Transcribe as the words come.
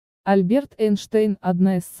Альберт Эйнштейн –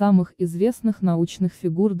 одна из самых известных научных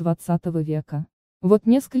фигур XX века. Вот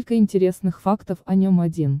несколько интересных фактов о нем.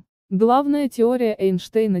 1. Главная теория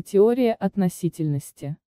Эйнштейна – теория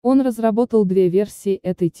относительности. Он разработал две версии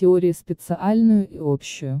этой теории – специальную и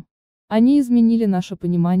общую. Они изменили наше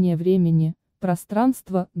понимание времени,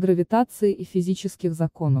 пространства, гравитации и физических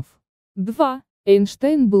законов. 2.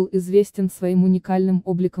 Эйнштейн был известен своим уникальным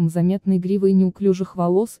обликом заметной гривой неуклюжих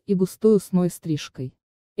волос и густой усной стрижкой.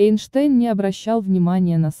 Эйнштейн не обращал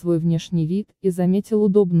внимания на свой внешний вид и заметил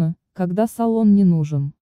удобно, когда салон не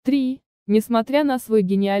нужен. 3. Несмотря на свой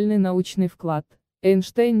гениальный научный вклад,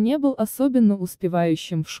 Эйнштейн не был особенно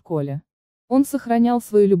успевающим в школе. Он сохранял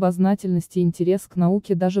свою любознательность и интерес к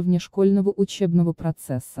науке даже вне школьного учебного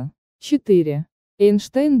процесса. 4.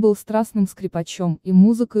 Эйнштейн был страстным скрипачом и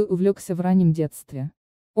музыкой увлекся в раннем детстве.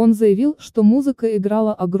 Он заявил, что музыка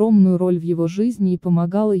играла огромную роль в его жизни и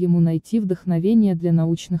помогала ему найти вдохновение для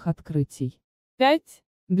научных открытий. 5.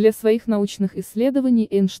 Для своих научных исследований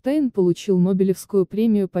Эйнштейн получил Нобелевскую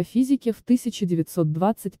премию по физике в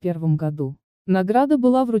 1921 году. Награда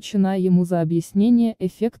была вручена ему за объяснение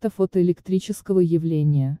эффекта фотоэлектрического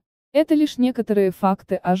явления. Это лишь некоторые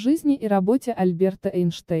факты о жизни и работе Альберта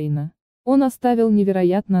Эйнштейна. Он оставил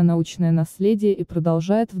невероятное научное наследие и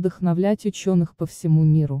продолжает вдохновлять ученых по всему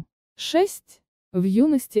миру. 6. В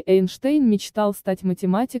юности Эйнштейн мечтал стать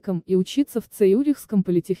математиком и учиться в Цюрихском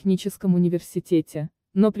политехническом университете,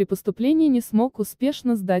 но при поступлении не смог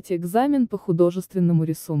успешно сдать экзамен по художественному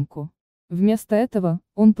рисунку. Вместо этого,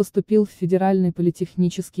 он поступил в Федеральный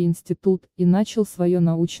политехнический институт и начал свое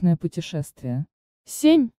научное путешествие.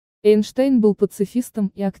 7. Эйнштейн был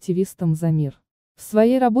пацифистом и активистом за мир. В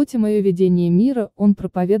своей работе «Мое видение мира» он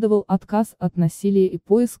проповедовал отказ от насилия и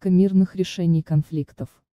поиска мирных решений конфликтов.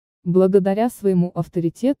 Благодаря своему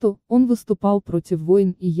авторитету, он выступал против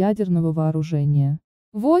войн и ядерного вооружения.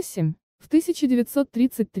 8. В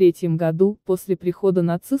 1933 году, после прихода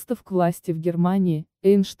нацистов к власти в Германии,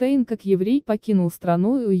 Эйнштейн как еврей покинул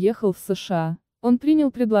страну и уехал в США. Он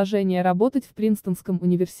принял предложение работать в Принстонском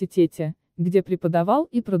университете, где преподавал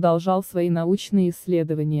и продолжал свои научные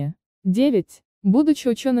исследования. 9. Будучи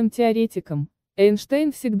ученым-теоретиком,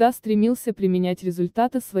 Эйнштейн всегда стремился применять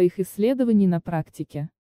результаты своих исследований на практике.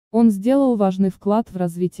 Он сделал важный вклад в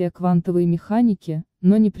развитие квантовой механики,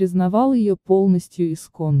 но не признавал ее полностью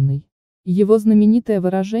исконной. Его знаменитое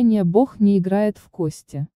выражение «Бог не играет в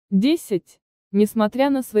кости». 10. Несмотря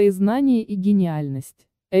на свои знания и гениальность,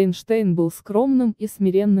 Эйнштейн был скромным и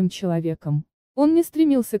смиренным человеком. Он не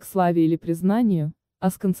стремился к славе или признанию, а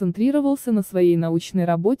сконцентрировался на своей научной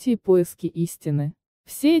работе и поиске истины.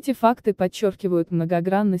 Все эти факты подчеркивают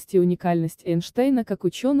многогранность и уникальность Эйнштейна как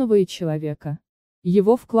ученого и человека.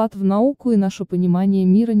 Его вклад в науку и наше понимание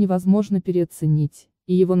мира невозможно переоценить,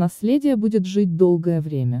 и его наследие будет жить долгое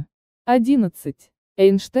время. 11.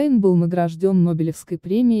 Эйнштейн был награжден Нобелевской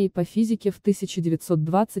премией по физике в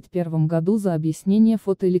 1921 году за объяснение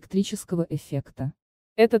фотоэлектрического эффекта.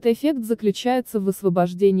 Этот эффект заключается в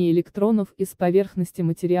высвобождении электронов из поверхности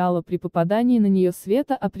материала при попадании на нее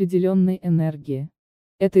света определенной энергии.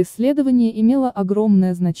 Это исследование имело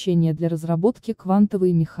огромное значение для разработки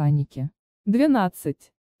квантовой механики.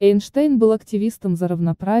 12. Эйнштейн был активистом за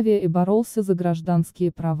равноправие и боролся за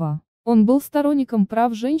гражданские права. Он был сторонником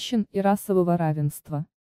прав женщин и расового равенства.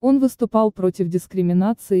 Он выступал против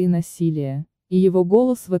дискриминации и насилия, и его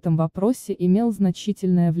голос в этом вопросе имел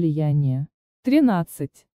значительное влияние.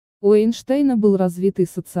 13. У Эйнштейна был развитый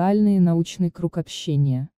социальный и научный круг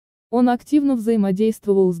общения. Он активно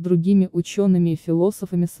взаимодействовал с другими учеными и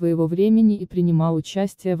философами своего времени и принимал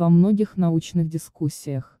участие во многих научных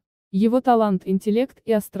дискуссиях. Его талант, интеллект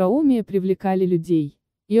и остроумие привлекали людей,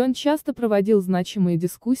 и он часто проводил значимые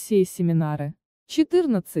дискуссии и семинары.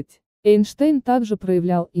 14. Эйнштейн также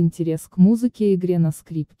проявлял интерес к музыке и игре на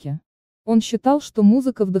скрипке. Он считал, что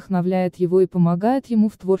музыка вдохновляет его и помогает ему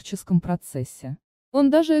в творческом процессе.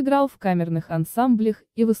 Он даже играл в камерных ансамблях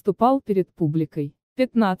и выступал перед публикой.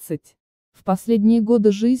 15. В последние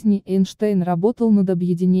годы жизни Эйнштейн работал над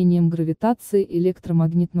объединением гравитации и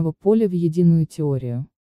электромагнитного поля в единую теорию.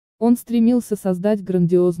 Он стремился создать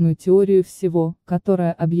грандиозную теорию всего,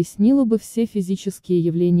 которая объяснила бы все физические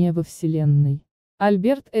явления во Вселенной.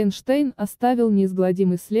 Альберт Эйнштейн оставил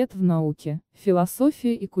неизгладимый след в науке,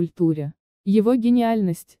 философии и культуре. Его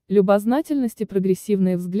гениальность, любознательность и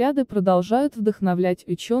прогрессивные взгляды продолжают вдохновлять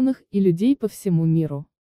ученых и людей по всему миру.